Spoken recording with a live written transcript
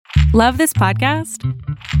Love this podcast?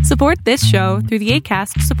 Support this show through the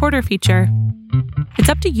Acast supporter feature. It's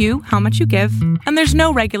up to you how much you give, and there's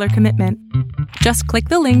no regular commitment. Just click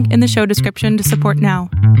the link in the show description to support now.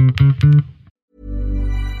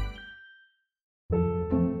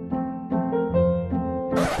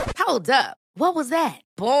 Hold up. What was that?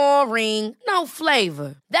 Boring. No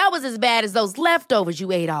flavor. That was as bad as those leftovers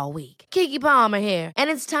you ate all week. Keke Palmer here, and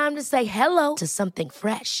it's time to say hello to something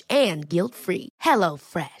fresh and guilt-free. Hello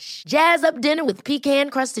Fresh. Jazz up dinner with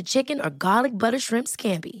pecan-crusted chicken or garlic butter shrimp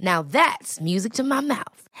scampi. Now that's music to my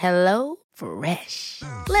mouth. Hello Fresh.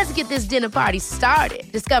 Let's get this dinner party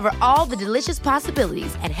started. Discover all the delicious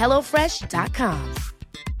possibilities at hellofresh.com.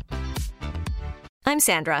 I'm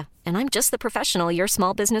Sandra, and I'm just the professional your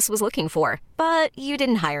small business was looking for. But you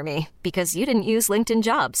didn't hire me because you didn't use LinkedIn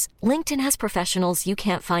Jobs. LinkedIn has professionals you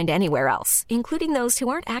can't find anywhere else, including those who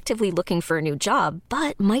aren't actively looking for a new job,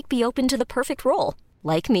 but might be open to the perfect role,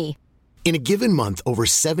 like me. In a given month, over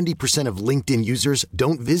 70% of LinkedIn users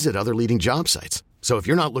don't visit other leading job sites. So if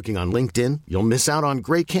you're not looking on LinkedIn, you'll miss out on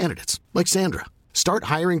great candidates, like Sandra. Start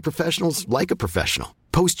hiring professionals like a professional.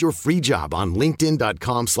 Post your free job on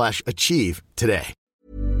linkedin.com/achieve today.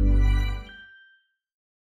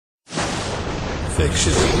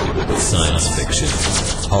 Fiction, science fiction,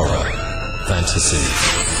 horror, fantasy,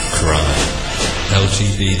 crime,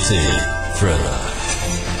 LGBT, thriller.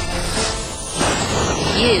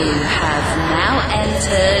 You have now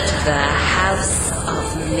entered the House of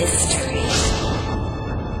Mystery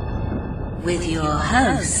with your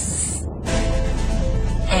hosts,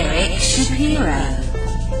 Eric Shapiro,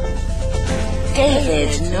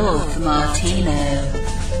 David North Martino,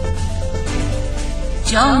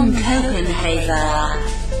 John Copenhaver,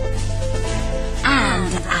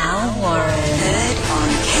 and Al Warren. Heard on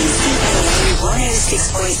KCAA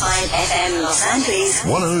 106.5 FM Los Angeles,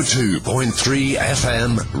 102.3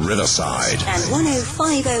 FM Riverside, and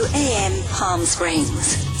 105.0 AM Palm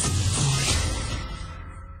Springs.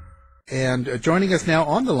 And joining us now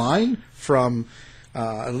on the line from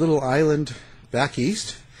a little island back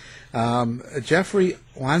east, Jeffrey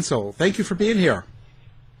Wansel. Thank you for being here.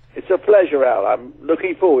 It's a pleasure, Al. I'm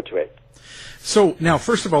looking forward to it. So now,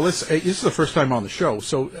 first of all, this is the first time on the show.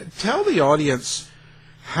 So tell the audience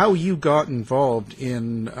how you got involved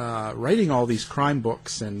in writing all these crime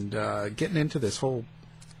books and getting into this whole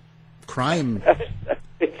crime.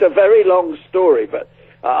 It's a very long story, but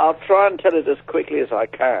I'll try and tell it as quickly as I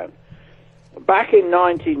can. Back in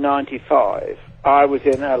 1995, I was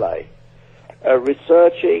in LA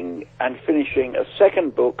researching and finishing a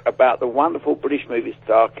second book about the wonderful British movie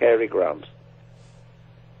star Cary Grant.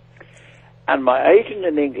 And my agent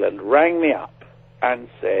in England rang me up and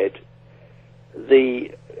said,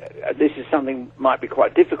 this is something might be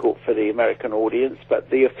quite difficult for the American audience,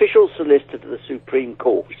 but the official solicitor to the Supreme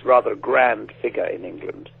Court, which is rather a grand figure in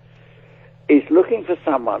England, is looking for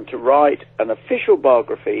someone to write an official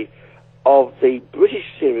biography of the British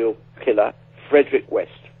serial killer Frederick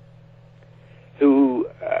West, who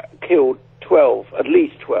killed at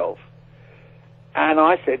least 12. And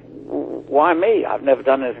I said, why me? I've never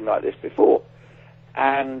done anything like this before.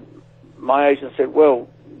 And my agent said, well,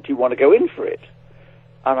 do you want to go in for it?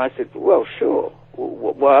 And I said, well, sure.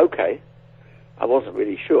 Well, okay. I wasn't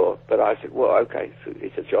really sure, but I said, well, okay,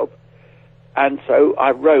 it's a job. And so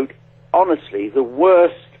I wrote, honestly, the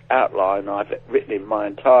worst outline I've written in my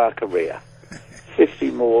entire career. 50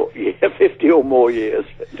 or more years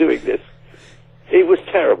doing this. It was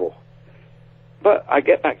terrible. But I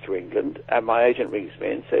get back to England, and my agent rings me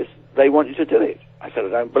and says, they want you to do it. I said, I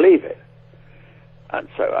don't believe it. And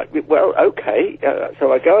so, okay.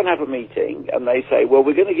 So I go and have a meeting, and they say, well,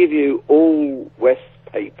 we're going to give you all West's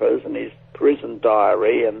papers and his prison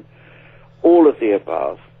diary and all of the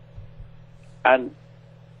above. And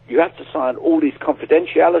you have to sign all these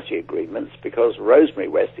confidentiality agreements because Rosemary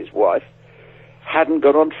West, his wife, hadn't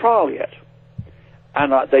got on trial yet.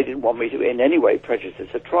 And they didn't want me to in any way prejudice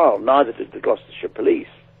a trial, neither did the Gloucestershire police.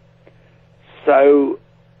 So,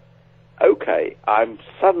 okay, I've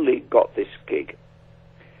suddenly got this gig.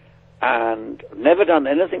 And never done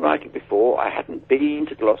anything like it before. I hadn't been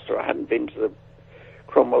to Gloucester. I hadn't been to the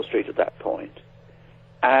Cromwell Street at that point.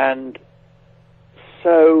 And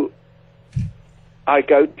so I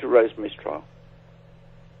go to Rosemary's trial.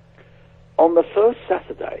 On the first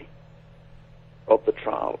Saturday of the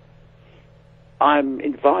trial, I'm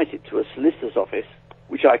invited to a solicitor's office,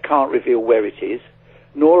 which I can't reveal where it is,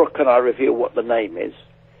 nor can I reveal what the name is,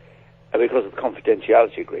 because of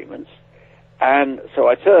confidentiality agreements. And so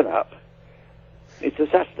I turn up. It's a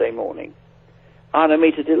Saturday morning. And I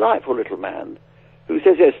meet a delightful little man who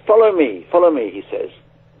says, yes, follow me, he says,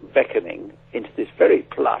 beckoning into this very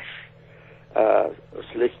plush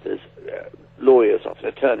solicitors, lawyers' office,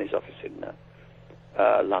 attorney's office in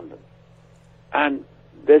London. And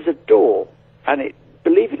there's a door, and it,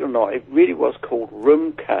 believe it or not, it really was called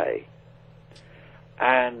Room K.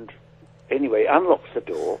 And anyway, unlocks the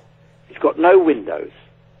door. It's got no windows.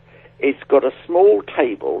 It's got a small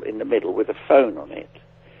table in the middle with a phone on it.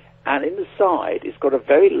 And in the side, it's got a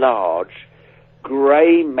very large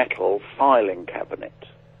grey metal filing cabinet,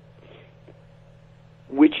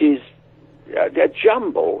 which is a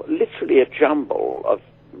jumble, literally a jumble of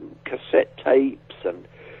cassette tapes and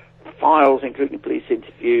files, including police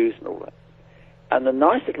interviews and all that. And the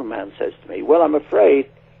nice little man says to me, well, I'm afraid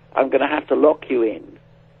I'm going to have to lock you in.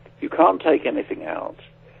 You can't take anything out.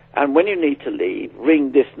 And when you need to leave,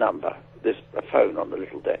 ring this number. There's a phone on the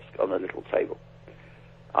little desk, on the little table.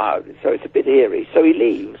 So it's a bit eerie. So he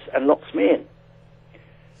leaves and locks me in.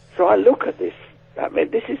 So I look at this. I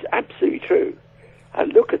mean, this is absolutely true. I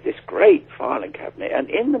look at this great filing cabinet, and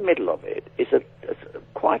in the middle of it is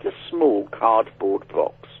quite a small cardboard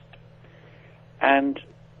box. And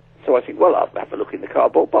so I think, well, I'll have a look in the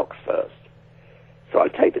cardboard box first. So I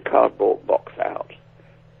take the cardboard box out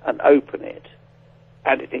and open it,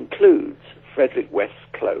 and it includes Frederick West's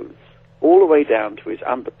clothes, all the way down to his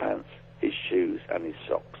underpants, his shoes, and his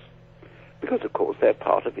socks. Because, of course, they're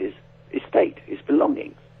part of his estate, his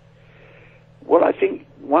belongings. Well, I think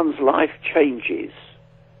one's life changes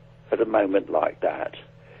at a moment like that,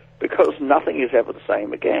 because nothing is ever the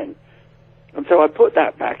same again. And so I put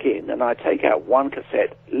that back in, and I take out one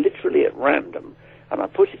cassette, literally at random, and I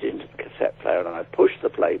put it into the cassette player, and I push the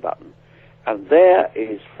play button, and there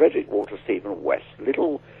is Frederick Walter Stephen West,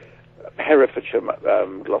 little Herefordshire,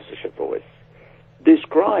 Gloucestershire voice,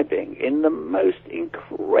 describing in the most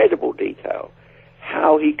incredible detail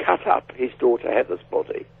how he cut up his daughter Heather's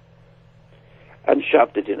body and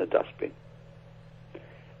shoved it in a dustbin.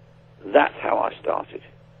 That's how I started.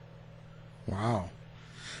 Wow.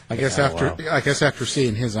 I guess after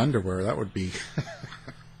seeing his underwear, that would be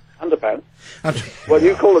underpants. Well,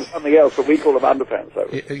 you call them something else, but we call them underpants.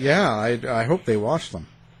 Though. Yeah, I hope they washed them.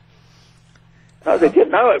 No, they didn't.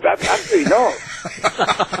 No, absolutely not.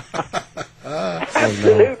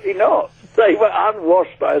 Absolutely not. They were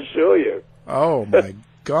unwashed, I assure you. Oh my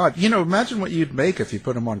God! You know, imagine what you'd make if you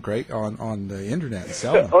put them on on the internet and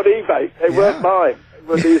sell them on eBay. They weren't mine. It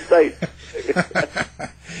was the estate.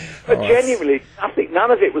 But genuinely, nothing.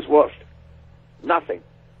 None of it was washed. Nothing.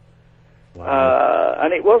 Wow.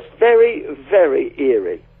 And it was very, very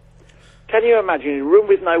eerie. Can you imagine, in a room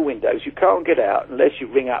with no windows, you can't get out unless you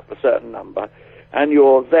ring up a certain number, and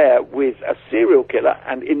you're there with a serial killer,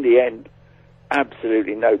 and in the end,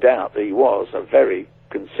 absolutely no doubt that he was a very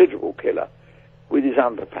considerable killer with his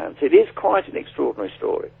underpants. It is quite an extraordinary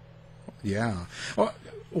story. Yeah. Well,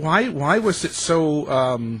 why was it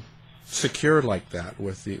so secure like that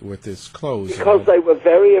with his clothes? Because they were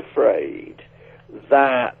very afraid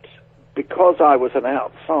that because I was an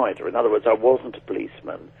outsider, in other words, I wasn't a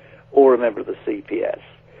policeman or a member of the CPS,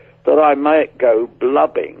 that I might go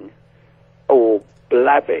blubbing or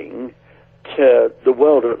blabbing to the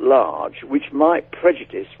world at large, which might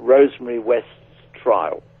prejudice Rosemary West's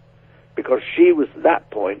trial, because she was at that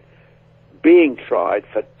point being tried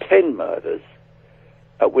for 10 murders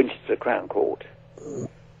at Winchester Crown Court.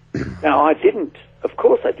 Now, I didn't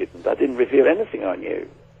reveal anything I knew.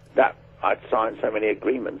 That I'd signed so many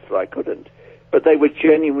agreements that I couldn't. But they were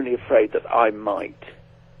genuinely afraid that I might.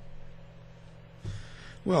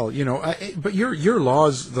 Well, you know, but your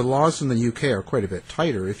laws, the laws in the UK are quite a bit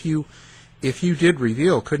tighter. If you did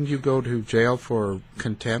reveal, couldn't you go to jail for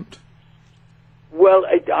contempt? Well,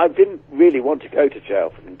 I didn't really want to go to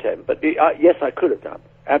jail for contempt, but yes, I could have done,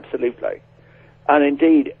 absolutely. And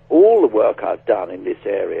indeed, all the work I've done in this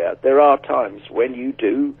area, there are times when you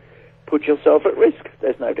do put yourself at risk.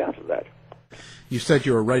 There's no doubt of that. You said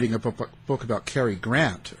you were writing a book about Cary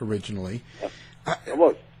Grant originally. Yeah, I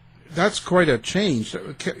was. That's quite a change.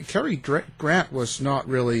 Cary Grant was not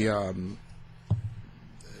really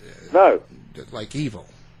no, like evil.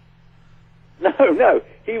 No,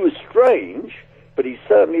 he was strange, but he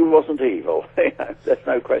certainly wasn't evil. There's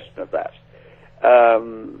no question of that.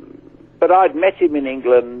 But I'd met him in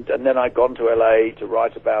England, and then I'd gone to LA to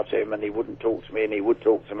write about him, and he wouldn't talk to me, and he would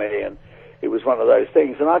talk to me, and it was one of those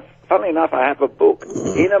things. And funnily enough, I have a book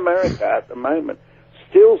in America at the moment,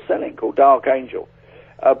 still selling, called Dark Angel,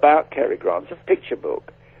 about Cary Grant. It's a picture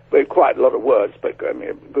book, with quite a lot of words, but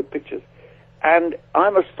good pictures. And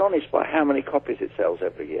I'm astonished by how many copies it sells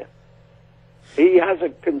every year. He has a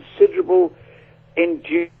considerable,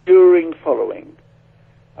 enduring following,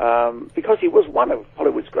 because he was one of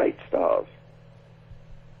Hollywood's great stars.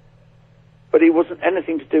 But he wasn't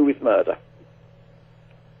anything to do with murder.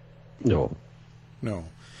 No. No.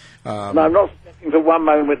 No, I'm not suggesting for one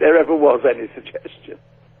moment there ever was any suggestion.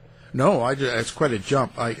 No, it's quite a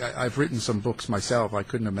jump. I've written some books myself. I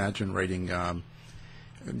couldn't imagine writing,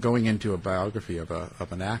 going into a biography of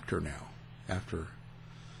an actor now after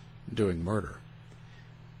doing murder.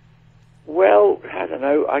 Well, I don't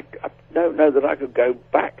know. I don't know that I could go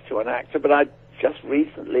back to an actor, but I just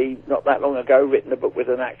recently, not that long ago, written a book with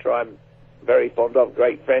an actor I'm very fond of,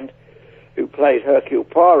 great friend, who played Hercule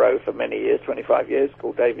Poirot for many years, 25 years,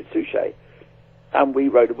 called David Suchet. And we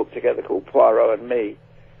wrote a book together called Poirot and Me,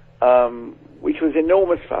 which was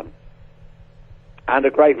enormous fun and a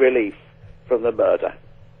great relief from the murder.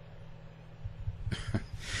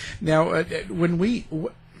 Now,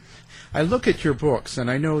 I look at your books,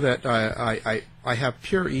 and I know that I have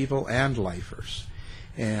Pure Evil and Lifers,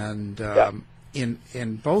 and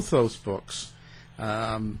in both those books,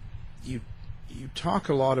 you talk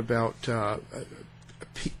a lot about the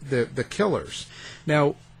killers.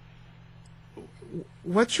 Now,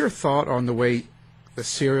 what's your thought on the way the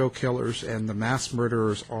serial killers and the mass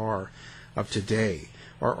murderers are of today?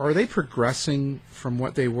 Are they progressing from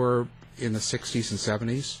what they were in the 60s and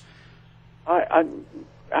 70s? I'm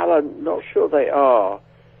not sure they are.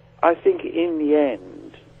 I think in the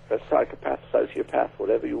end, a psychopath, sociopath,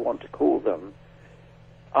 whatever you want to call them,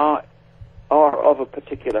 are of a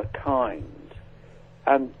particular kind.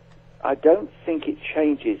 And I don't think it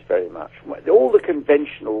changes very much. All the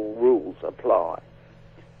conventional rules apply.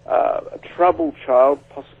 A troubled child,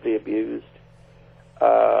 possibly abused,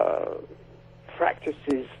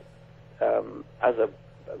 practices as a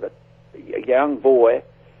young boy,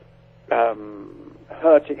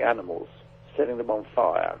 hurting animals, setting them on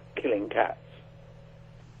fire, killing cats,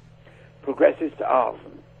 progresses to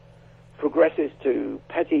arson, progresses to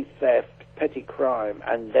petty theft, petty crime,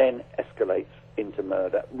 and then escalates into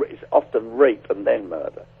murder. It's often rape and then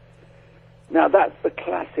murder. Now, that's the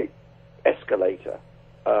classic escalator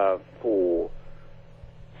for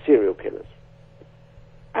serial killers.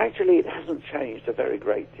 Actually, it hasn't changed a very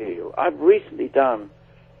great deal. I've recently done,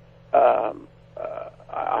 I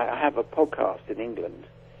have a podcast in England,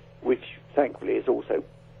 which thankfully is also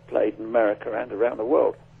played in America and around the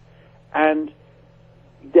world. And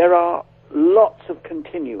there are lots of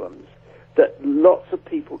continuums that lots of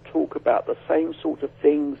people talk about the same sort of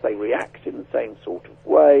things, they react in the same sort of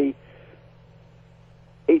way.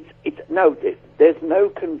 There's no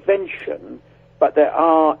convention, but there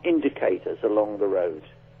are indicators along the road.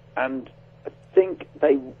 And I think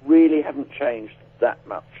they really haven't changed that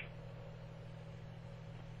much.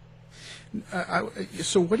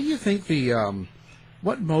 So what do you think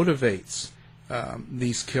what motivates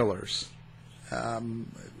these killers? They're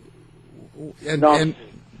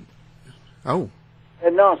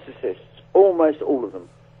narcissists, almost all of them.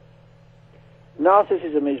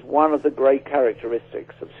 Narcissism is one of the great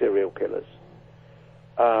characteristics of serial killers.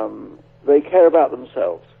 They care about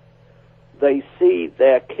themselves. They see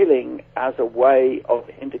their killing as a way of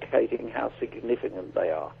indicating how significant they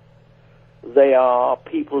are. They are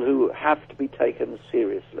people who have to be taken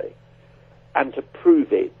seriously. And to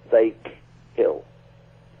prove it, they kill.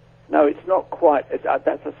 No, it's not quite,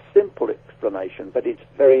 that's a simple explanation, but it's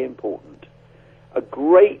very important. A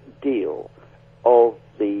great deal of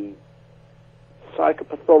the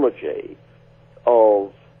psychopathology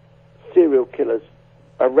of serial killers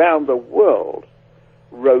around the world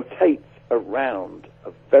rotates around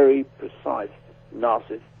a very precise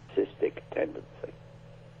narcissistic tendency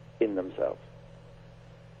in themselves.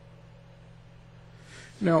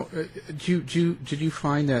 Now, did you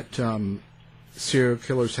find that serial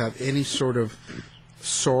killers have any sort of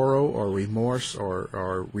sorrow or remorse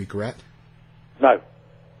or regret? No.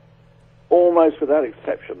 Almost without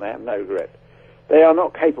exception, they have no regret. They are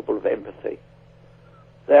not capable of empathy.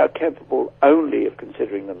 They are capable only of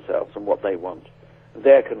considering themselves and what they want,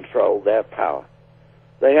 their control, their power.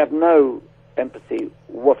 They have no empathy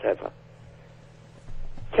whatever.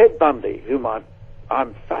 Ted Bundy, whom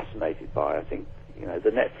I'm fascinated by, I think,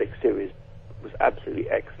 the Netflix series was absolutely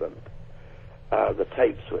excellent. The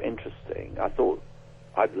tapes were interesting. I thought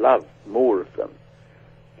I'd love more of them.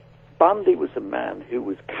 Bundy was a man who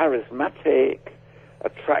was charismatic,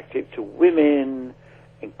 attractive to women,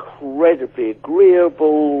 incredibly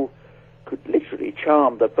agreeable, could literally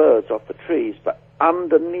charm the birds off the trees, but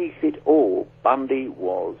underneath it all, Bundy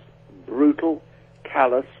was brutal,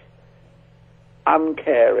 callous,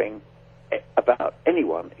 uncaring about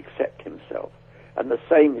anyone except himself. And the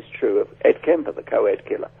same is true of Ed Kemper, the co-ed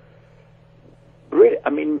killer.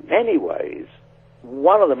 In many ways,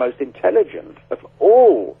 one of the most intelligent of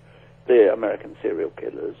all the American serial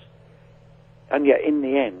killers, and yet in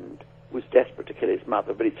the end, was desperate to kill his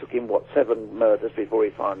mother, but it took him, 7 murders before he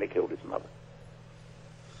finally killed his mother.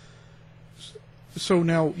 So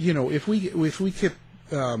now, if we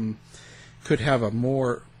could have a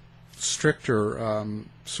more stricter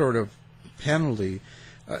sort of penalty,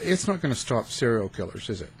 it's not going to stop serial killers,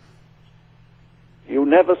 is it? You'll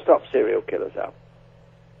never stop serial killers, Al.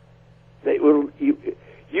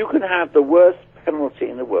 You can have the worst penalty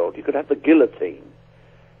in the world. You could have the guillotine.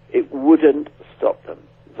 It wouldn't stop them.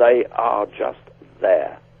 They are just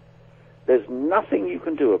there. There's nothing you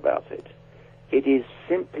can do about it. It is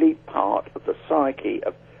simply part of the psyche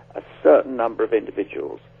of a certain number of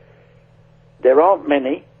individuals. There aren't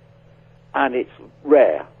many, and it's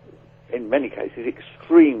rare. In many cases,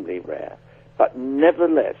 extremely rare. But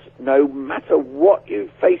nevertheless, no matter what you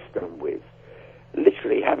face them with,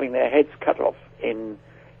 literally having their heads cut off in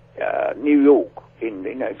New York, in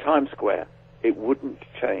Times Square, it wouldn't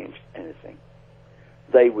change anything.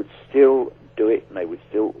 They would still do it, and they would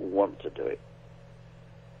still want to do it.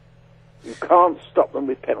 You can't stop them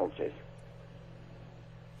with penalties.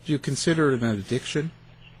 Do you consider it an addiction?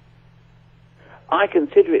 I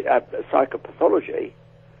consider it a psychopathology.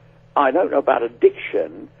 I don't know about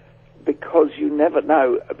addiction, because you never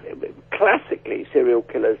know. Classically, serial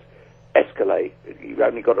killers escalate. You've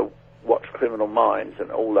only got to watch Criminal Minds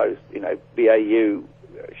and all those, BAU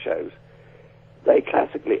shows. They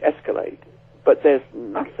classically escalate. But there's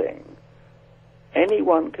nothing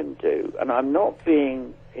anyone can do, and I'm not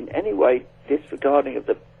being in any way disregarding of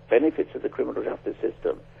the benefits of the criminal justice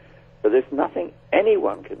system, but there's nothing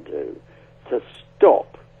anyone can do to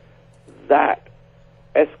stop that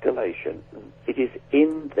escalation. It is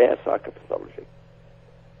in their psychopathology.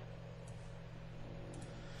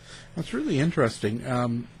 That's really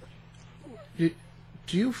interesting.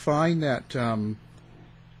 Do you find that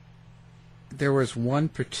there was one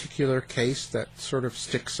particular case that sort of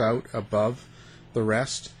sticks out above the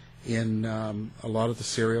rest in a lot of the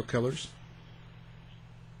serial killers?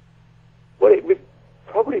 Well, it would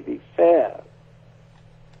probably be fair,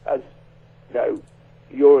 as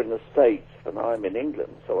you're in the States and I'm in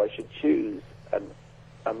England, so I should choose an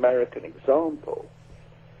American example.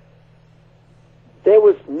 There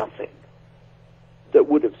was nothing that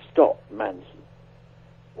would have stopped Manson.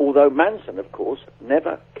 Although Manson, of course,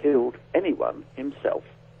 never killed anyone himself.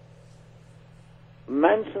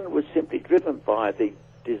 Manson was simply driven by the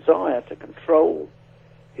desire to control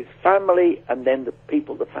his family and then the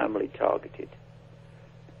people the family targeted.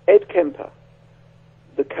 Ed Kemper,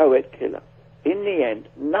 the co-ed killer, in the end,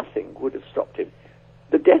 nothing would have stopped him.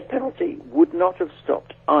 The death penalty would not have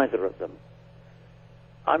stopped either of them.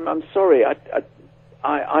 I'm sorry,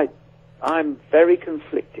 I'm very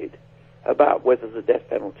conflicted about whether the death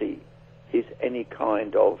penalty is any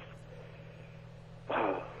kind of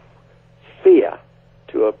fear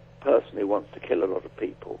to a person who wants to kill a lot of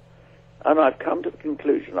people. And I've come to the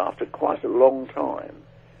conclusion after quite a long time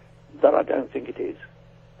that I don't think it is.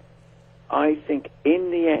 I think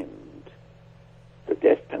in the end, the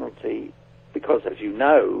death penalty, because as you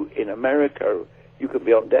know, in America, you can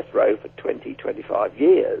be on death row for 20, 25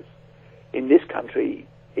 years. In this country,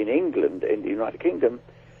 in England, in the United Kingdom,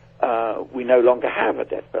 we no longer have a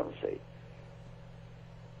death penalty.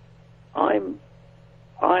 I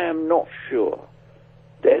am not sure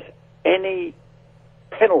there's any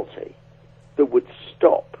penalty that would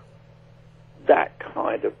stop that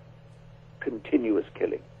kind of continuous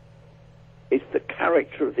killing. It's the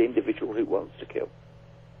character of the individual who wants to kill.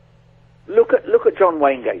 Look at John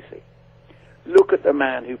Wayne Gacy. Look at the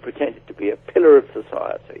man who pretended to be a pillar of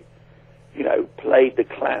society. Played the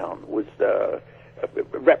clown, was the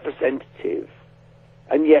representative,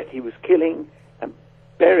 and yet he was killing and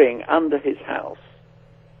burying under his house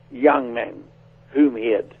young men whom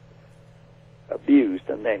he had abused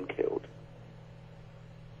and then killed.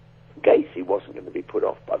 Gacy wasn't going to be put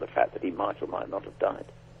off by the fact that he might or might not have died.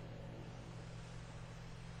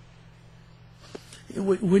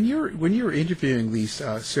 When you're interviewing these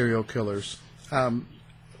serial killers,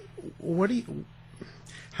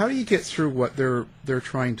 how do you get through what they're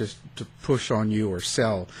trying to push on you or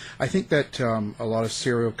sell? I think that a lot of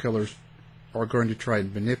serial killers are going to try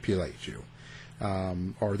and manipulate you,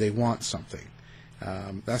 or they want something.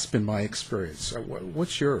 That's been my experience.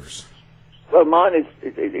 What's yours? Well, mine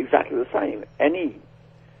is exactly the same. Any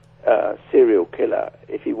serial killer,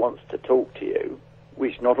 if he wants to talk to you,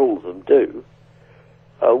 which not all of them do,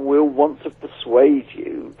 will want to persuade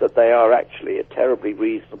you that they are actually a terribly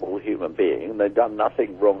reasonable human being and they've done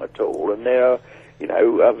nothing wrong at all, and they're,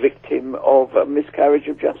 a victim of a miscarriage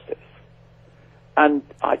of justice. And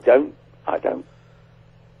I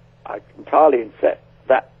entirely accept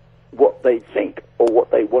that what they think or what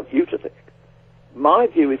they want you to think. My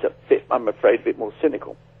view is I'm afraid, a bit more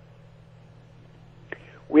cynical.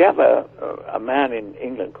 We have a man in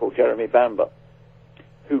England called Jeremy Bamber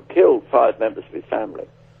who killed 5 members of his family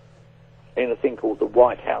in a thing called the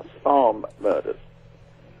White House Farm murders.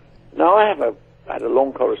 Now, I had a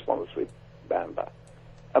long correspondence with Bamber,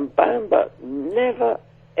 and Bamber never,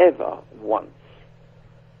 ever once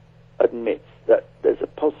admits that there's a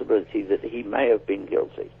possibility that he may have been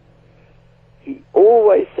guilty. He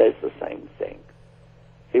always says the same thing.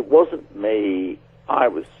 It wasn't me. I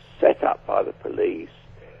was set up by the police.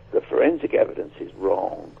 The forensic evidence is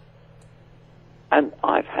wrong. And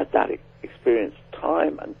I've had that experience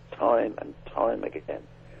time and time and time again.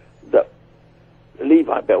 That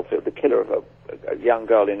Levi Belfield, the killer of a young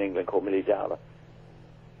girl in England called Millie Dowler.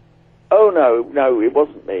 Oh, no, it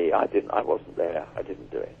wasn't me. I wasn't there. I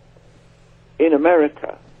didn't do it. In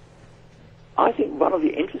America, I think one of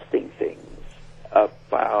the interesting things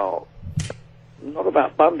not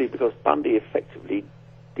about Bundy, because Bundy effectively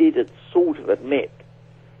did sort of admit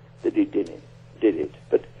that he did it,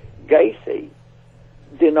 but Gacy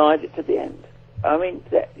denied it to the end. I mean,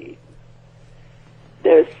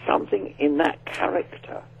 there's something in that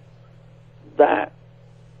character that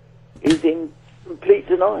is in complete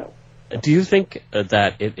denial. Do you think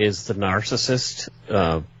that it is the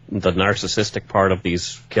narcissistic part of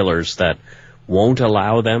these killers that won't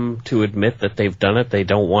allow them to admit that they've done it? They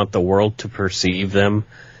don't want the world to perceive them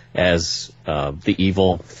as the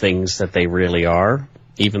evil things that they really are,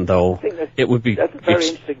 even though it would be... That's a very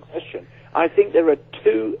interesting question. I think there are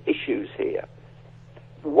 2 issues here.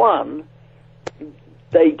 One,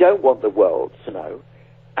 they don't want the world to know,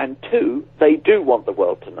 and 2, they do want the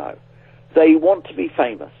world to know. They want to be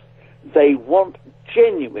famous. They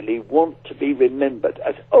genuinely want to be remembered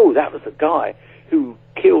as, oh, that was the guy who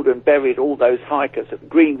killed and buried all those hikers at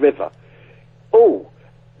Green River.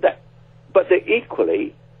 But they're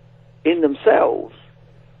equally, in themselves,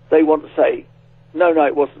 they want to say, no,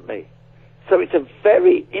 it wasn't me. So it's a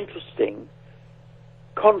very interesting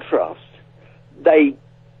contrast. They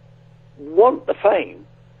want the fame,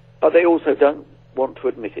 but they also don't want to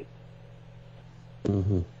admit it.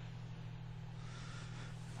 Mm-hmm.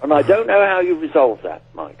 And I don't know how you resolve that,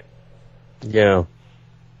 Mike. Yeah.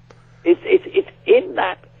 It's in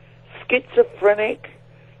that schizophrenic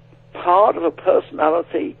part of a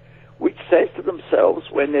personality which says to themselves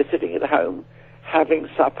when they're sitting at home having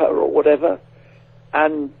supper or whatever,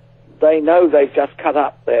 and they know they've just cut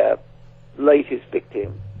up their latest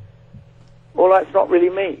victim. Well, that's not really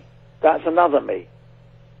me. That's another me.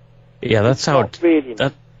 Yeah, that's how really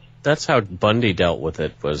that's how Bundy dealt with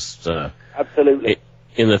it. Was absolutely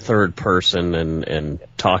in the third person and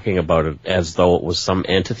talking about it as though it was some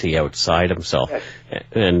entity outside himself. Yes.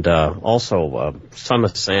 And also, Son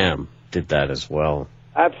of Sam did that as well.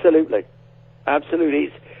 Absolutely.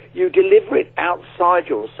 You deliver it outside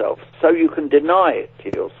yourself so you can deny it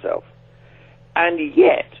to yourself. And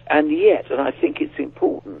yet, and I think it's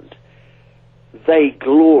important, they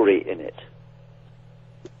glory in it.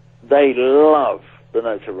 They love the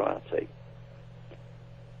notoriety.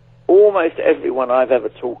 Almost everyone I've ever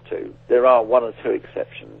talked to, there are 1 or 2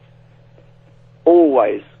 exceptions,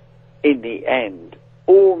 always, in the end,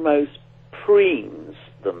 almost preens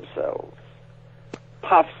themselves,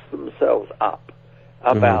 puffs themselves up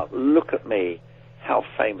about, look at me, how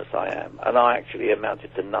famous I am, and I actually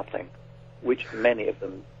amounted to nothing, which many of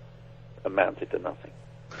them amounted to nothing.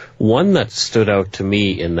 One that stood out to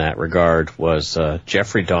me in that regard was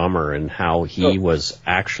Jeffrey Dahmer, and how he was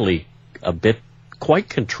actually quite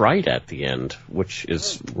contrite at the end, which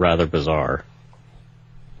is rather bizarre.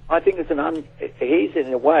 I think he's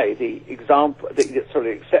in a way the example, the sort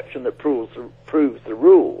of exception that proves the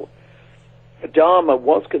rule. Dahmer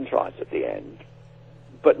was contrite at the end,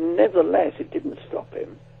 but nevertheless it didn't stop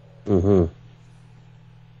him. Mm-hmm.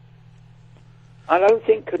 I don't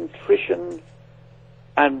think contrition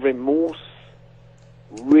and remorse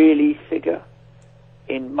really figure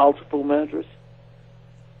in multiple murderers.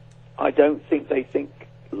 I don't think they think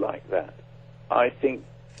like that. I think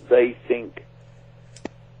they think,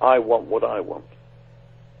 I want what I want.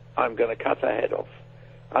 I'm going to cut her head off.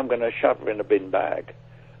 I'm going to shove her in a bin bag.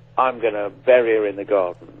 I'm going to bury her in the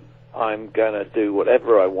garden. I'm going to do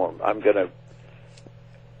whatever I want. I'm going to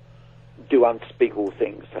do unspeakable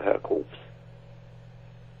things to her corpse.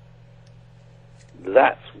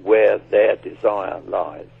 That's where their desire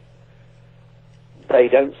lies. They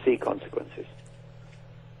don't see consequences.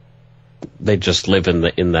 They just live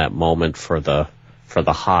in that moment for the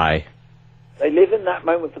high. They live in that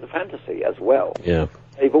moment for the fantasy as well. Yeah.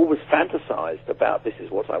 They've always fantasized about, this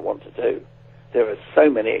is what I want to do. There are so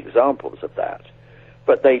many examples of that.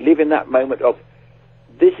 But they live in that moment of,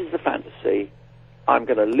 this is the fantasy, I'm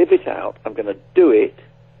going to live it out, I'm going to do it,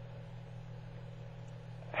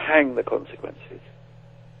 hang the consequences.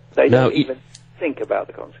 They don't even think about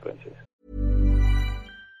the consequences.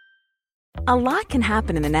 A lot can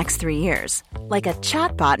happen in the next 3 years. Like a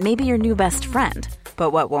chatbot may be your new best friend.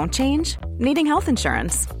 But what won't change? Needing health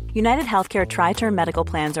insurance. United Healthcare Tri-Term Medical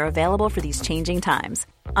Plans are available for these changing times.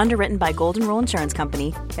 Underwritten by Golden Rule Insurance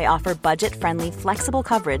Company, they offer budget-friendly, flexible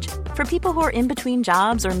coverage for people who are in between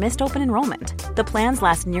jobs or missed open enrollment. The plans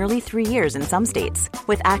last nearly 3 years in some states,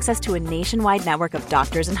 with access to a nationwide network of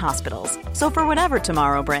doctors and hospitals. So for whatever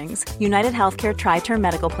tomorrow brings, United Healthcare Tri-Term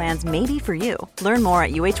Medical Plans may be for you. Learn more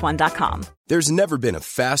at uh1.com. There's never been a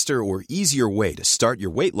faster or easier way to start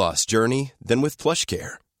your weight loss journey than with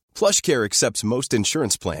PlushCare. PlushCare accepts most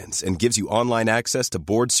insurance plans and gives you online access to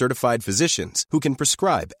board-certified physicians who can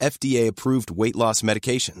prescribe FDA-approved weight loss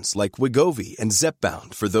medications like Wegovy and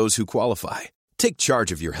Zepbound for those who qualify. Take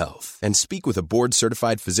charge of your health and speak with a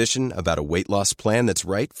board-certified physician about a weight loss plan that's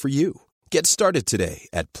right for you. Get started today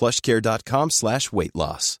at plushcare.com/weight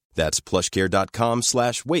loss. That's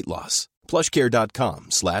plushcare.com/weight loss.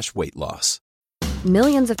 plushcare.com/weight loss.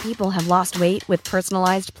 Millions of people have lost weight with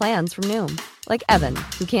personalized plans from Noom. Like Evan,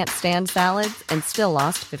 who can't stand salads and still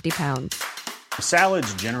lost 50 pounds.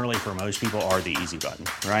 Salads generally for most people are the easy button,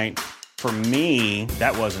 right? For me,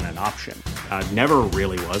 that wasn't an option. I never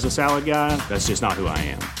really was a salad guy. That's just not who I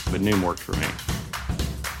am. But Noom worked for me.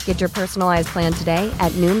 Get your personalized plan today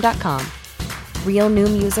at Noom.com. Real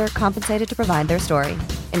Noom user compensated to provide their story.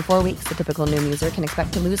 In 4 weeks, the typical Noom user can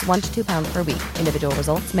expect to lose 1 to 2 pounds per week. Individual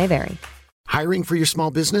results may vary. Hiring for your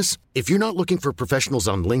small business? If you're not looking for professionals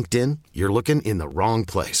on LinkedIn, you're looking in the wrong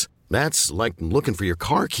place. That's like looking for your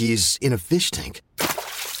car keys in a fish tank.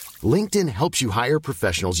 LinkedIn helps you hire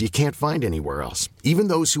professionals you can't find anywhere else, even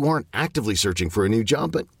those who aren't actively searching for a new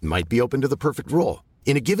job but might be open to the perfect role.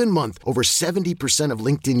 In a given month, over 70% of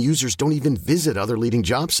LinkedIn users don't even visit other leading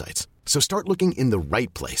job sites. So start looking in the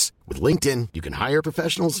right place. With LinkedIn, you can hire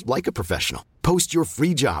professionals like a professional. Post your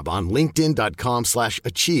free job on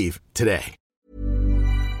linkedin.com/achieve today.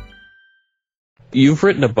 You've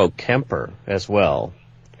written about Kemper as well.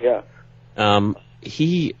 Yeah.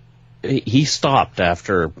 He stopped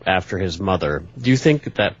after his mother. Do you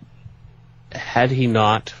think that had he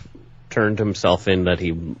not turned himself in, that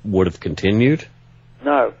he would have continued?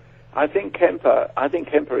 No. I think Kemper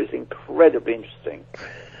is incredibly interesting.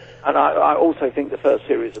 And I also think the first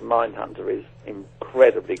series of Mindhunter is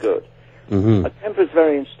incredibly good. Mm-hmm. Kemper is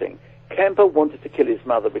very interesting. Kemper wanted to kill his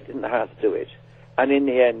mother, but didn't know how to do it. And in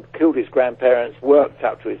the end, killed his grandparents, worked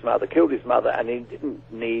up to his mother, killed his mother, and he didn't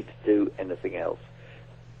need to do anything else.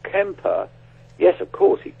 Kemper, yes, of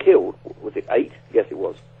course, he killed, was it 8? Yes, it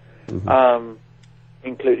was,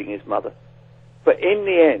 including his mother. But in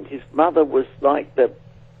the end, his mother was like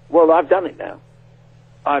I've done it now.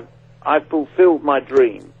 I've fulfilled my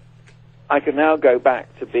dream. I can now go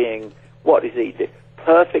back to being, what is he, the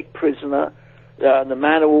perfect prisoner, the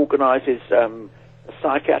man who organizes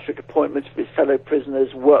psychiatric appointments for his fellow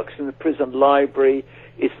prisoners, works in the prison library,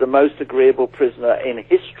 is the most agreeable prisoner in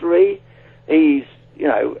history. He's,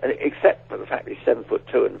 except for the fact that he's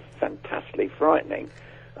 7'2" and fantastically frightening,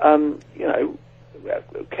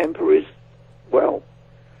 Kemper is,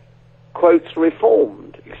 quotes,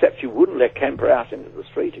 reformed, except you wouldn't let Kemper out into the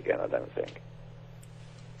street again, I don't think.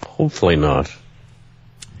 Hopefully not.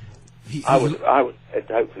 I would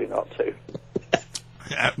hopefully not too.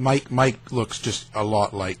 Mike looks just a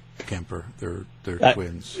lot like Kemper. They're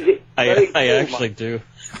twins. I actually do.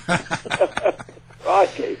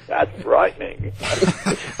 Crikey, that's frightening.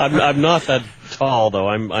 I'm not that tall though.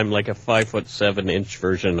 I'm like a 5'7"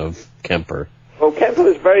 version of Kemper. Well, Kemper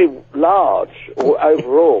is very large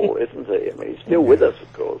overall, isn't he? I mean, he's still with us,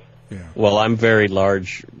 of course. Yeah. Well, I'm very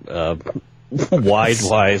large,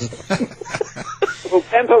 wide-wise. Well,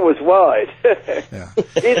 Kemper was wide. Yeah.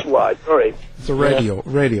 He's wide, sorry. It's a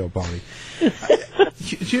radio body.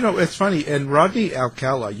 It's funny. And Rodney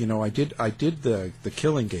Alcala, I did the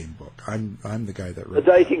Killing Game book. I'm the guy that wrote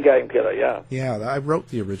the Dating Game Killer. Yeah. Yeah, I wrote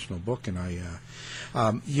the original book, and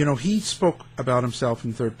he spoke about himself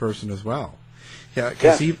in third person as well. Yeah,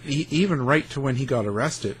 because he even right to when he got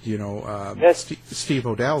arrested, Steve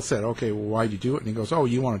Odell said, "Okay, well, why'd you do it?" And he goes, "Oh,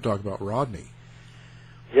 you want to talk about Rodney?"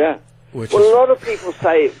 Yeah. A lot of people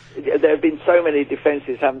say there have been so many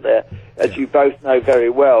defences, haven't there, as you both know very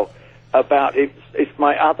well, about it's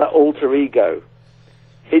my other alter ego.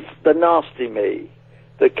 It's the nasty me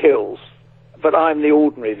that kills, but I'm the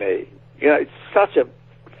ordinary me. It's such a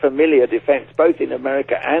familiar defence, both in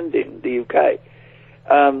America and in the UK.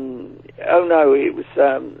 oh no, it was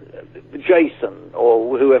Jason,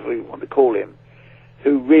 or whoever you want to call him,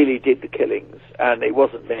 who really did the killings, and it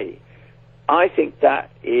wasn't me. I think that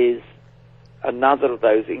is another of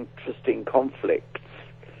those interesting conflicts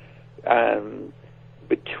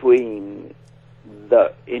between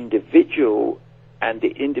the individual and the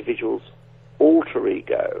individual's alter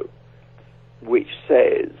ego, which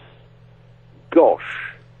says,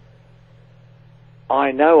 gosh,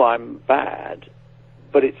 I know I'm bad,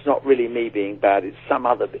 but it's not really me being bad, it's some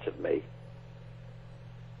other bit of me.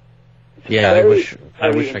 Yeah, I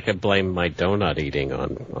wish I could blame my donut eating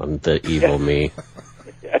on the evil me.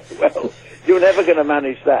 Yeah, well, you're never going to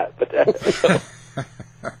manage that. But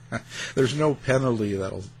there's no penalty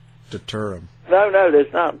that'll deter him. No,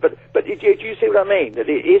 there's none. But do you see what I mean? That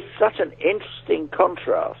it is such an interesting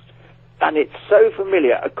contrast, and it's so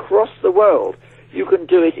familiar across the world. You can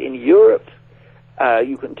do it in Europe,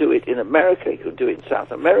 you can do it in America, you can do it in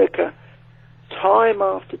South America. Time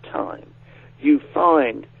after time, you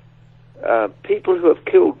find people who have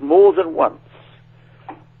killed more than once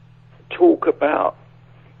talk about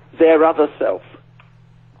their other self,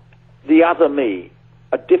 the other me,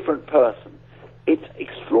 a different person. It's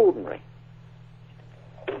extraordinary.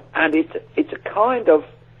 And it's a kind of,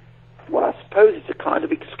 well, I suppose it's a kind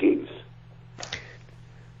of excuse.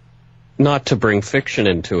 Not to bring fiction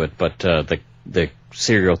into it, but the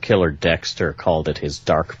serial killer Dexter called it his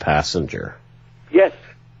dark passenger. Yes,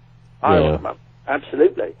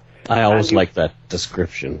 absolutely. I always like that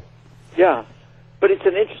description. Yeah, but it's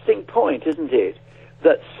an interesting point, isn't it?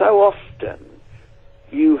 That so often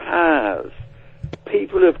you have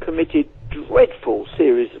people who have committed dreadful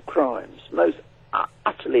series of crimes, most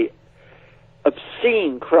utterly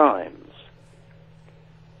obscene crimes,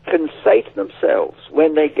 can say to themselves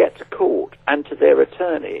when they get to court and to their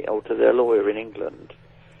attorney or to their lawyer in England,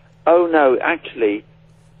 oh no, actually,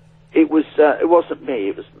 it wasn't me,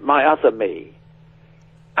 it was my other me.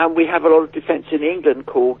 And we have a lot of defence in England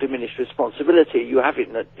called diminished responsibility. You have it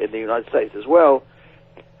in the United States as well.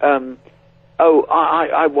 I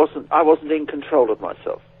wasn't in control of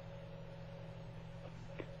myself.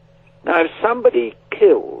 Now, if somebody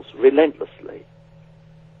kills relentlessly,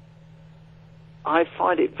 I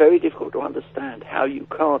find it very difficult to understand how you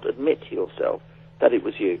can't admit to yourself that it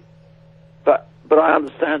was you. But I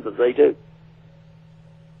understand that they do.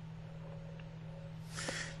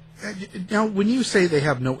 Now, when you say they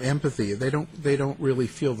have no empathy, they don't really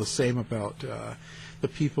feel the same about the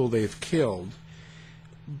people they've killed,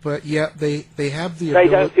 but yet they have the ability.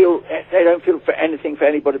 They don't feel for anything for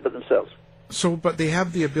anybody but themselves. So, but they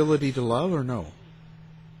have the ability to love, or no?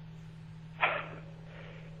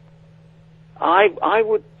 I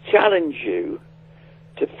would challenge you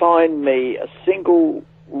to find me a single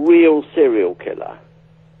real serial killer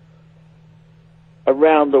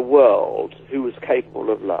around the world who was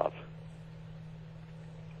capable of love.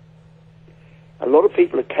 A lot of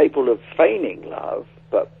people are capable of feigning love,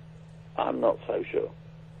 but I'm not so sure.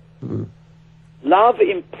 Mm. Love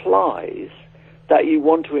implies that you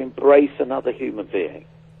want to embrace another human being.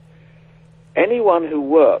 Anyone who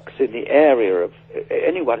works in the area of,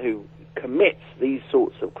 anyone who commits these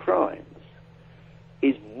sorts of crimes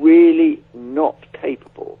is really not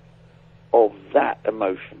capable of that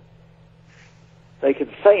emotion. They can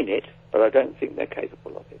feign it, but I don't think they're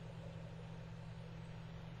capable of it.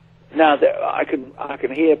 Now, I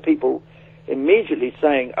can hear people immediately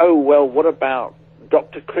saying, oh, well, what about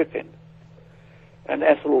Dr. Crippen and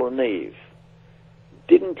Ethel O'Neill?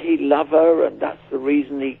 Didn't he love her, and that's the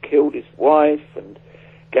reason he killed his wife and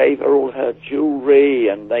gave her all her jewelry,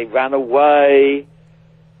 and they ran away?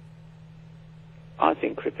 I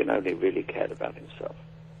think Crippen only really cared about himself.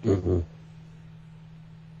 Mm-hmm.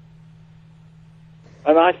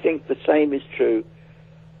 And I think the same is true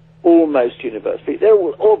almost universally. There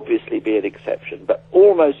will obviously be an exception, but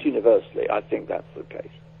almost universally, I think that's the case.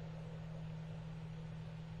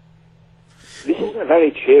 This isn't a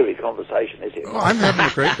very cheery conversation, is it? Oh, I'm having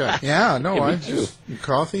a great time. Yeah, no, I'm just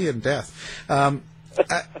coffee and death.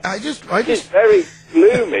 I just It's very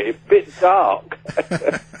gloomy, a bit dark.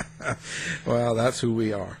 Well, that's who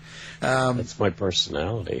we are. That's my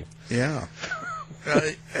personality. Yeah.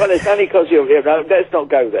 Well, it's only because you're here. No, let's not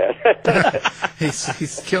go there.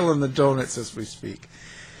 He's killing the donuts as we speak.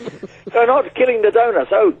 So not killing the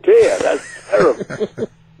donuts. Oh dear, that's terrible.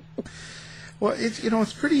 Well,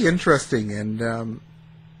 it's pretty interesting, and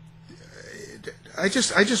I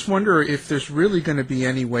just wonder if there's really going to be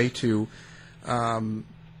any way to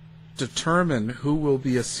determine who will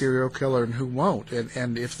be a serial killer and who won't,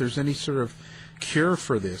 and if there's any sort of cure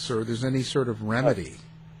for this, or there's any sort of remedy.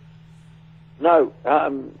 No,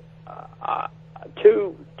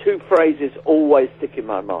 two two phrases always stick in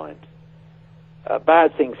my mind.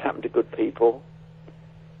 Bad things happen to good people,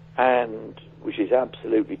 and which is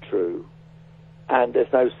absolutely true, and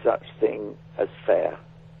there's no such thing as fair.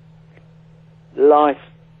 Life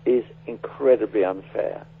is incredibly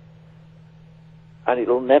unfair, and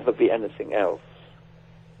it'll never be anything else.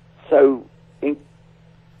 So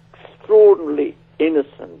extraordinarily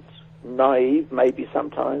innocent, naive, maybe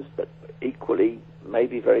sometimes, but equally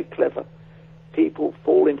maybe very clever people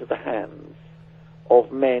fall into the hands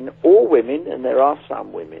of men or women, and there are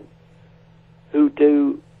some women, who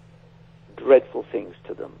do dreadful things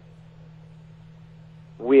to them.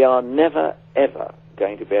 We are never, ever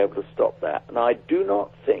going to be able to stop that. And I do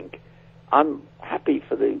not think, I'm happy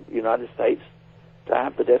for the United States to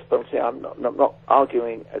have the death penalty. I'm not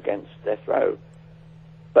arguing against death row,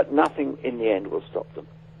 but nothing in the end will stop them.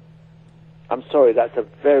 I'm sorry, that's a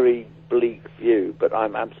very bleak view, but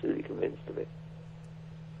I'm absolutely convinced of it.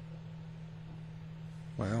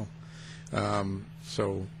 Well,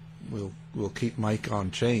 so we'll keep Mike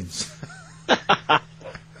on chains.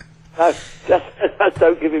 No, just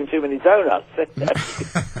don't give him too many donuts.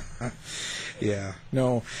 Yeah,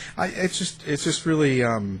 no, it's just really.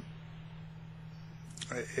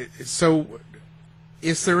 So,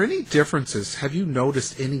 is there any differences? Have you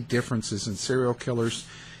noticed any differences in serial killers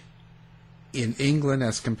in England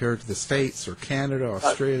as compared to the States or Canada,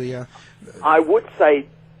 Australia? I would say,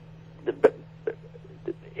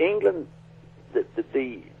 England,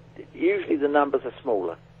 usually the numbers are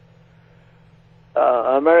smaller.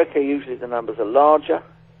 America, usually the numbers are larger.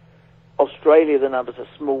 Australia, the numbers are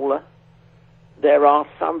smaller. There are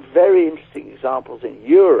some very interesting examples in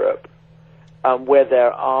Europe where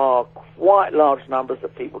there are quite large numbers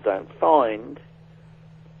that people don't find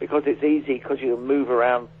because it's easy because you move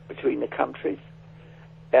around between the countries.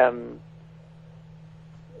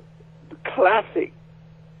 Classic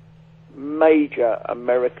major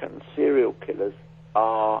American serial killers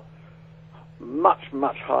are much,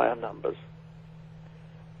 much higher numbers.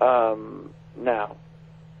 Now,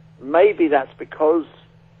 maybe that's because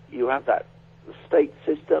you have that state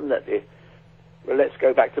system that let's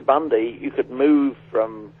go back to Bundy, you could move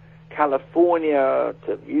from California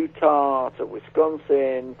to Utah to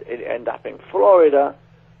Wisconsin, end up in Florida.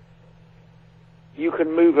 You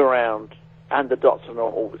can move around and the dots are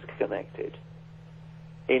not always connected.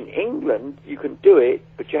 In England, you can do it,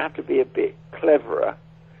 but you have to be a bit cleverer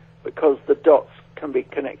because the dots can be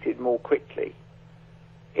connected more quickly.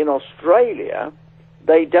 In Australia,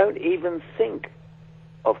 they don't even think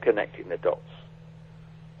of connecting the dots.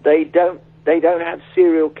 They don't have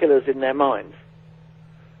serial killers in their minds.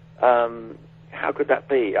 How could that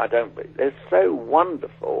be? They're so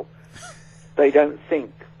wonderful. They don't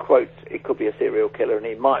think, quote, it could be a serial killer and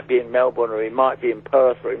he might be in Melbourne or he might be in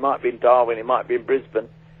Perth or he might be in Darwin, he might be in Brisbane.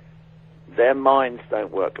 Their minds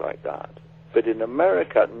don't work like that. But in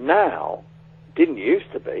America now, didn't used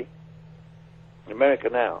to be, in America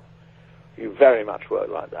now, you very much work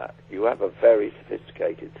like that. You have a very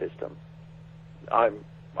sophisticated system.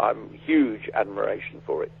 I'm huge admiration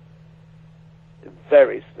for it.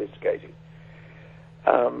 Very sophisticated.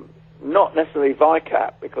 Not necessarily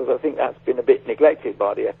VICAP, because I think that's been a bit neglected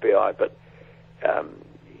by the FBI, but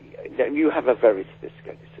you have a very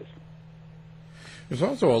sophisticated system. There's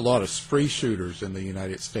also a lot of spree shooters in the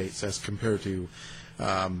United States as compared to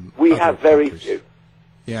we other have very countries. few.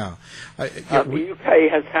 Yeah. The UK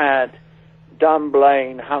has had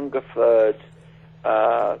Dunblane, Hungerford,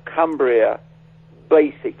 Cumbria,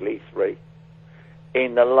 basically 3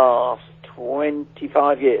 in the last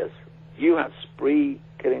 25 years. You have spree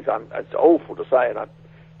killings. It's awful to say, and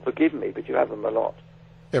forgive me, but you have them a lot.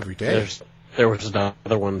 Every day. There was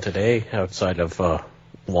another one today outside of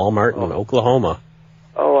Walmart in Oklahoma.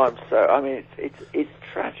 Oh, it's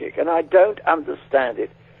tragic, and I don't understand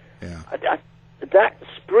it. Yeah. That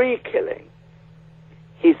spree killing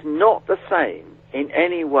is not the same in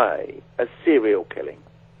any way as serial killing.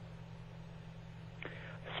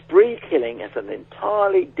 Spree killing has an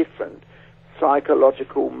entirely different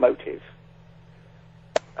psychological motive.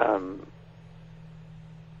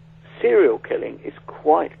 Serial killing is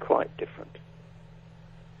quite different.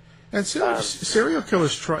 And serial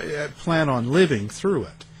killers plan on living through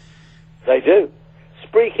it. They do.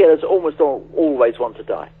 Spree killers almost always want to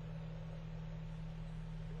die.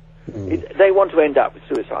 They want to end up with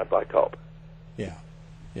suicide by cop. Yeah.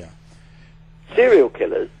 Serial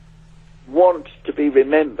killers want to be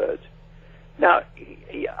remembered. Now,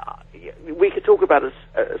 we could talk about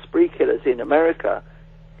spree killers in America.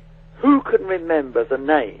 Who can remember the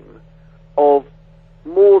name of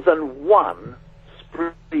more than one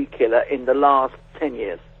spree killer in the last 10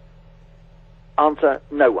 years? Answer,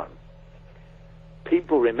 no one.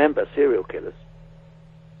 People remember serial killers.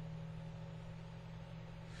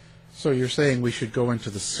 So you're saying we should go into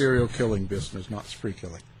the serial killing business, not spree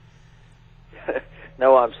killing?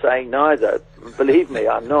 No, I'm saying neither. Believe me,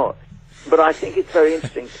 I'm not. But I think it's very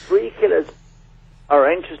interesting. Spree killers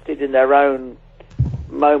are interested in their own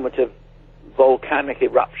moment of volcanic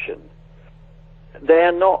eruption. They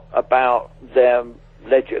are not about their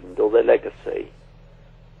legend or their legacy.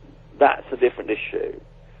 That's a different issue.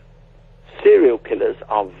 Serial killers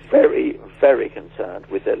are very, very concerned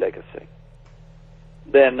with their legacy,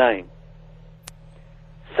 their name.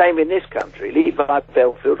 Same in this country. Levi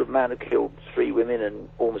Bellfield, a man who killed 3 women and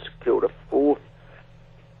almost killed a 4th,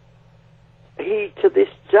 he, to this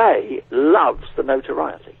day, loves the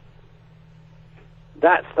notoriety.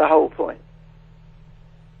 That's the whole point.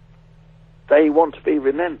 They want to be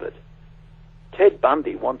remembered. Ted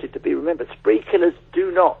Bundy wanted to be remembered. Spree killers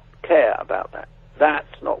do not care about that.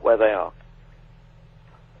 That's not where they are.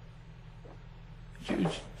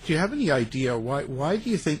 Do you have any idea why do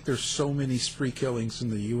you think there's so many spree killings in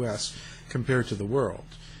the U.S. compared to the world?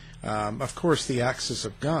 Of course, the axis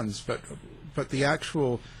of guns, but the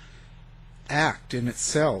actual act in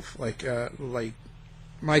itself, like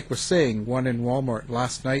Mike was saying, one in Walmart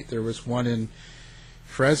last night. There was one in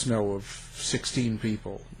Fresno of 16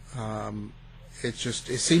 people. It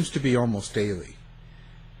seems to be almost daily.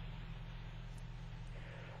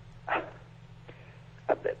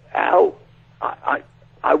 Al,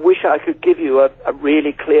 I wish I could give you a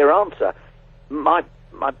really clear answer.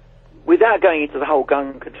 Without going into the whole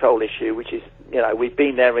gun control issue, which is, we've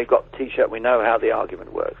been there, we've got the T-shirt, we know how the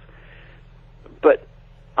argument works. But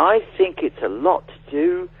I think it's a lot to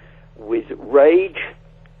do with rage.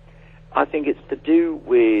 I think it's to do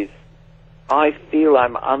with, I feel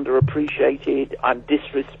I'm underappreciated, I'm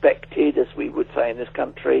disrespected, as we would say in this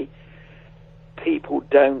country. People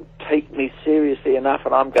don't take me seriously enough,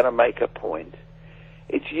 and I'm going to make a point.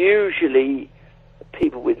 It's usually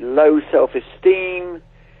people with low self-esteem.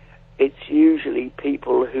 It's usually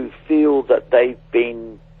people who feel that they've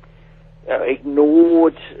been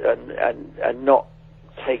ignored and not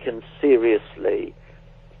taken seriously.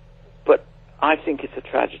 But I think it's a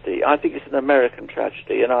tragedy. I think it's an American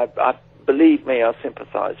tragedy, and I believe me, I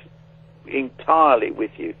sympathize entirely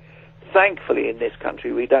with you. Thankfully, in this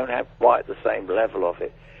country, we don't have quite the same level of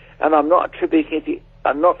it. And I'm not attributing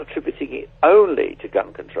it only to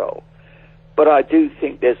gun control, but I do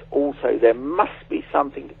think there must be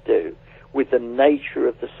something to do with the nature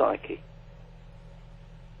of the psyche.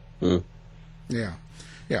 Yeah,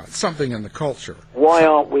 it's something in the culture. Why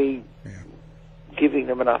aren't we giving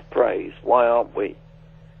them enough praise? Why aren't we?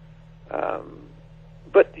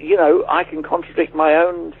 But, I can contradict my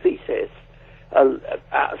own thesis.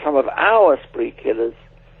 Some of our spree killers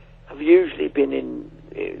have usually been in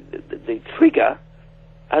the trigger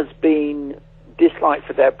has been dislike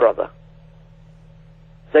for their brother.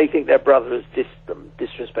 They think their brother has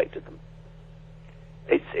disrespected them.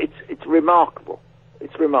 It's remarkable.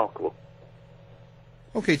 It's remarkable.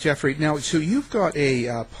 Okay, Jeffrey. Now, so you've got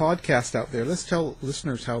a podcast out there. Let's tell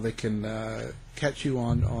listeners how they can catch you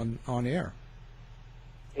on air.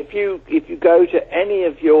 If you go to any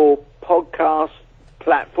of your podcast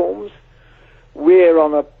platforms, we're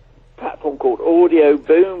on a platform called Audio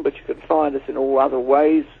Boom, but you can find us in all other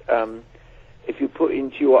ways. If you put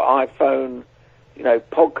into your iPhone,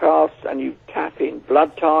 podcasts, and you tap in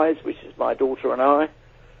Blood Ties, which is my daughter and I,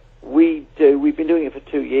 we've been doing it for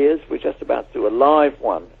 2 years. We're just about to do a live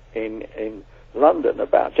one in London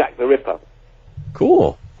about Jack the Ripper.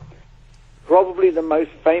 Cool. Probably the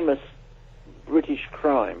most famous British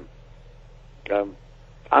crime,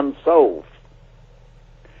 unsolved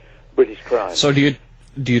British crime. So do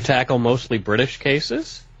you tackle mostly British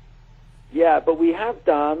cases? Yeah, but we have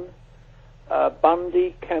done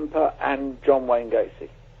Bundy, Kemper, and John Wayne Gacy.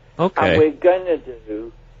 Okay. And we're going to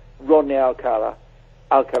do Rodney Alcala,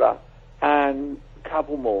 and a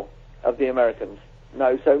couple more of the Americans.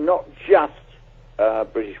 No, so not just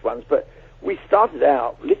British ones, but we started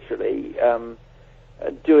out literally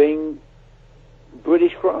doing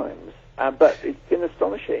British crimes, but it's been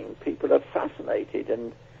astonishing. People are fascinated,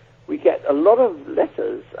 and we get a lot of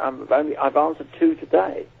letters. I've answered 2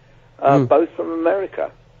 today, both from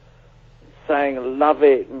America, saying love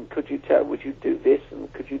it, and would you do this,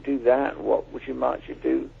 and could you do that, and what might you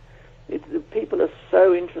do? The people are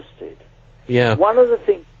so interested. Yeah. One of the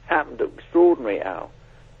things that happened extraordinary, Al,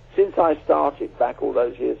 since I started back all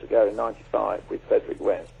those years ago in '95 with Frederick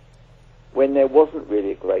West, when there wasn't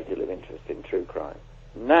really a great deal of interest in true crime.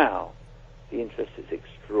 Now, the interest is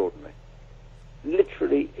extraordinary.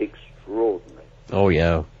 Literally extraordinary. Oh,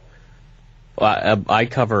 yeah. Well, I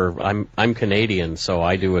cover. I'm Canadian, so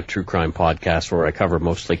I do a true crime podcast where I cover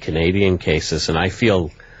mostly Canadian cases, and I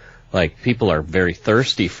feel like people are very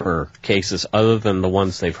thirsty for cases other than the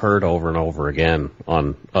ones they've heard over and over again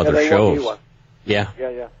on other shows. Yeah.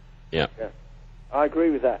 I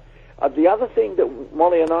agree with that. The other thing that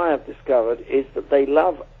Molly and I have discovered is that they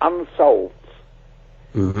love unsolved.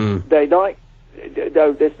 Mm-hmm. They like,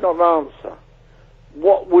 no, there's not an answer.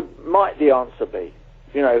 What might the answer be?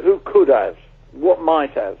 You know, who could have? What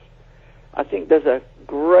might have? I think there's a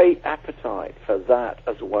great appetite for that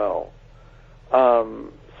as well.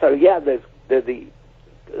 So yeah, there's the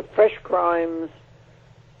fresh crimes,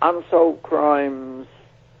 unsolved crimes,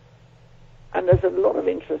 and there's a lot of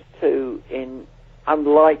interest too in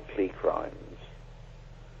unlikely crimes.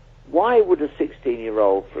 Why would a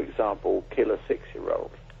 16-year-old, for example, kill a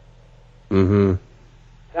 6-year-old? Mm-hmm.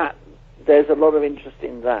 There's a lot of interest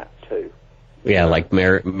in that too. Yeah, like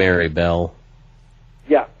Mary Bell.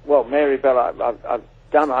 Yeah, well, Mary Bell, I've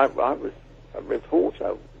done. I was a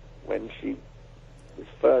reporter when she was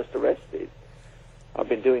first arrested. I've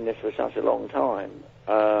been doing this for such a long time.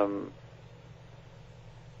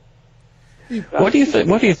 What do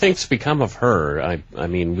you think's become of her? I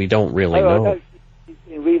mean, we don't really know. I know she's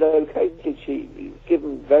been relocated. She was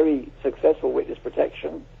given very successful witness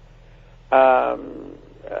protection.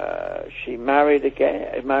 She married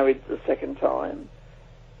again. Married the second time.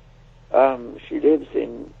 She lives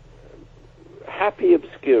in happy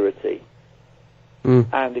obscurity.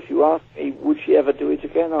 And if you ask me, would she ever do it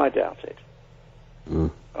again? I doubt it.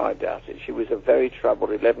 I doubt it. She was a very troubled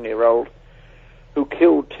 11-year-old who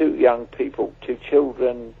killed two young people, two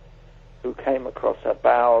children who came across her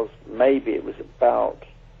bowels. Maybe it was about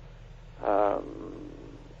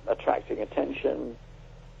attracting attention.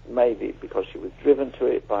 Maybe because she was driven to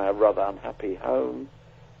it by a rather unhappy home,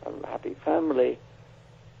 unhappy family.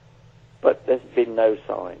 But there's been no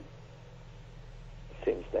sign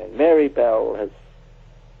since then. Mary Bell has,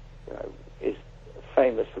 is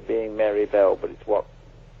famous for being Mary Bell, but it's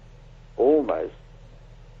almost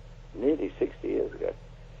nearly 60 years ago.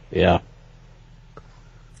 Yeah.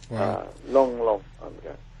 Wow. Long time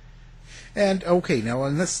ago. And okay, now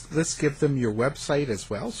and let's give them your website as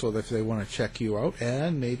well, so that if they want to check you out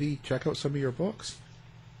and maybe check out some of your books.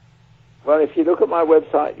 Well, if you look at my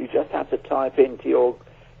website, you just have to type into your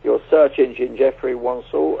search engine Jeffrey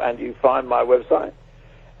Wansell, and you find my website.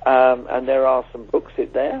 And there are some books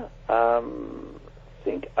in there. I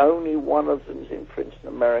think only one of them is in print in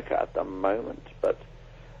America at the moment, but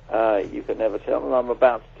you can never tell. And I'm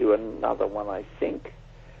about to do another one, I think.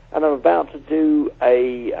 And I'm about to do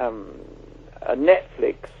a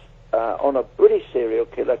Netflix on a British serial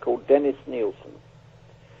killer called Dennis Nielsen,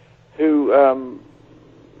 who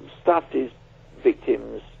stuffed his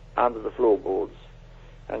victims under the floorboards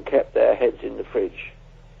and kept their heads in the fridge.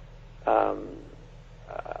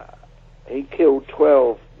 He killed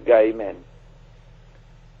 12 gay men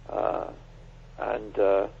and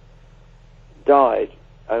died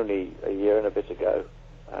only a year and a bit ago.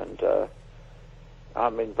 And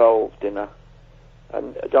I'm involved in a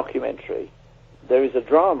documentary. There is a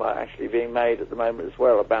drama actually being made at the moment as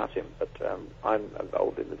well about him, but I'm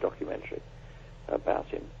involved in the documentary about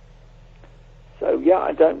him. So yeah,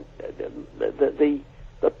 I don't.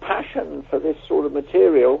 The passion for this sort of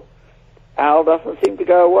material, Al, doesn't seem to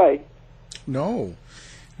go away. No,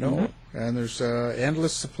 mm-hmm. And there's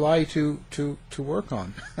endless supply to work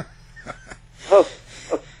on.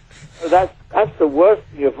 That's the worst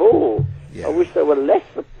thing of all. Yeah. I wish there were less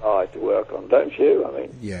supply to work on, don't you? I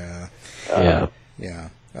mean, yeah.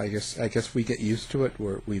 I guess we get used to it.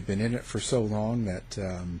 We've been in it for so long that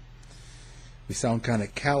we sound kind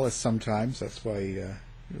of callous sometimes. That's why.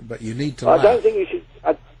 But you need to. I don't think you should.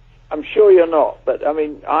 I'm sure you're not, but I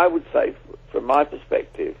mean, I would say, from my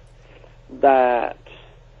perspective, that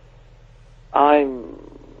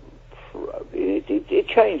it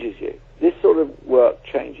changes you. This sort of work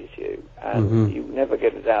changes you, and you never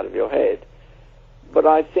get it out of your head. But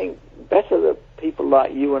I think better that people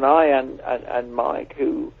like you and I and Mike,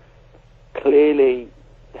 who clearly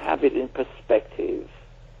have it in perspective,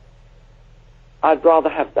 I'd rather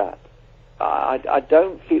have that. I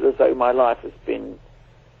don't feel as though my life has been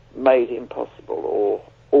made impossible or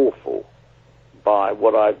awful by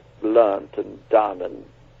what I've learnt and done and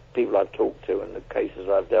people I've talked to and the cases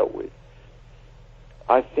I've dealt with.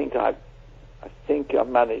 I think I've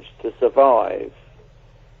managed to survive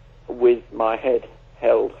with my head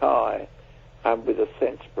held high and with a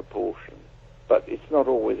sense of proportion. But it's not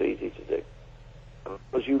always easy to do,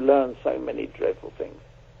 because you learn so many dreadful things.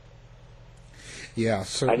 Yeah,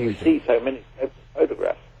 certainly. And you see so many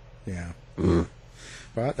photographs. Yeah.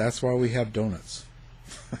 But that's why we have donuts.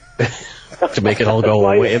 To make it all go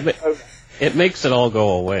away. It makes it all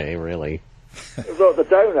go away, really. Got the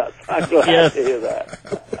donuts. I'm glad to hear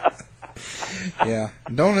that. Yeah,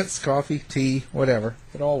 donuts, coffee, tea, whatever.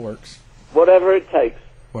 It all works. Whatever it takes.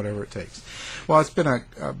 Whatever it takes. Well, it's been a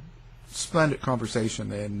splendid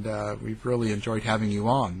conversation, and we've really enjoyed having you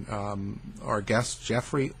on. Our guest,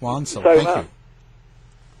 Jeffrey Wansel. Thank you.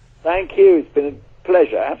 Thank you. It's been a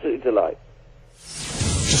pleasure. Absolute delight.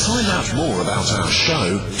 To find out more about our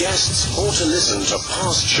show, guests, or to listen to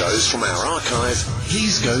past shows from our archive,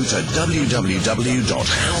 please go to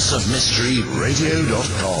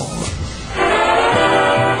www.houseofmysteryradio.com.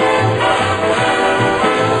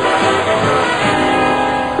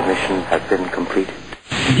 The mission has been completed.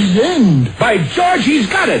 The end! By George, he's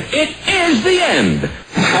got it! It is the end!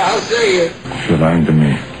 I'll say it. Belong to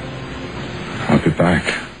me. I'll be back.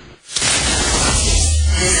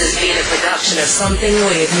 This has been a production of Something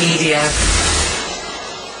Weird Media.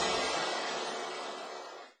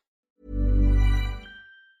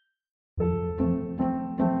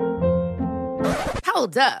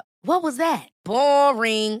 Hold up. What was that?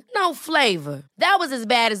 Boring. No flavor. That was as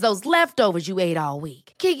bad as those leftovers you ate all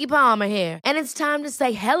week. Keke Palmer here, and it's time to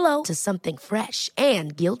say hello to something fresh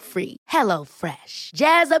and guilt-free. Hello Fresh.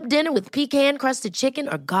 Jazz up dinner with pecan-crusted chicken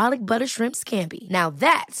or garlic butter shrimp scampi. Now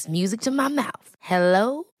that's music to my mouth.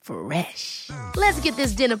 Hello Fresh. Let's get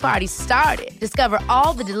this dinner party started. Discover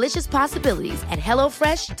all the delicious possibilities at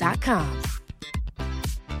HelloFresh.com.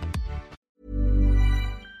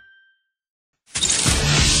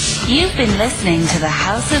 You've been listening to the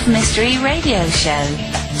House of Mystery radio show.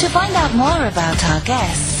 To find out more about our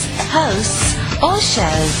guests, hosts, or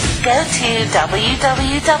shows, go to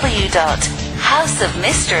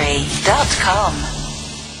www.houseofmystery.com.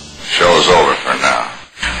 Show's over for now.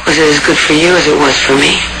 Was it as good for you as it was for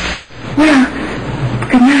me? Well,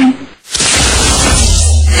 good night.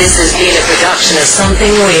 This has been a production of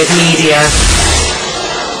Something Weird Media.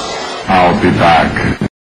 I'll be back.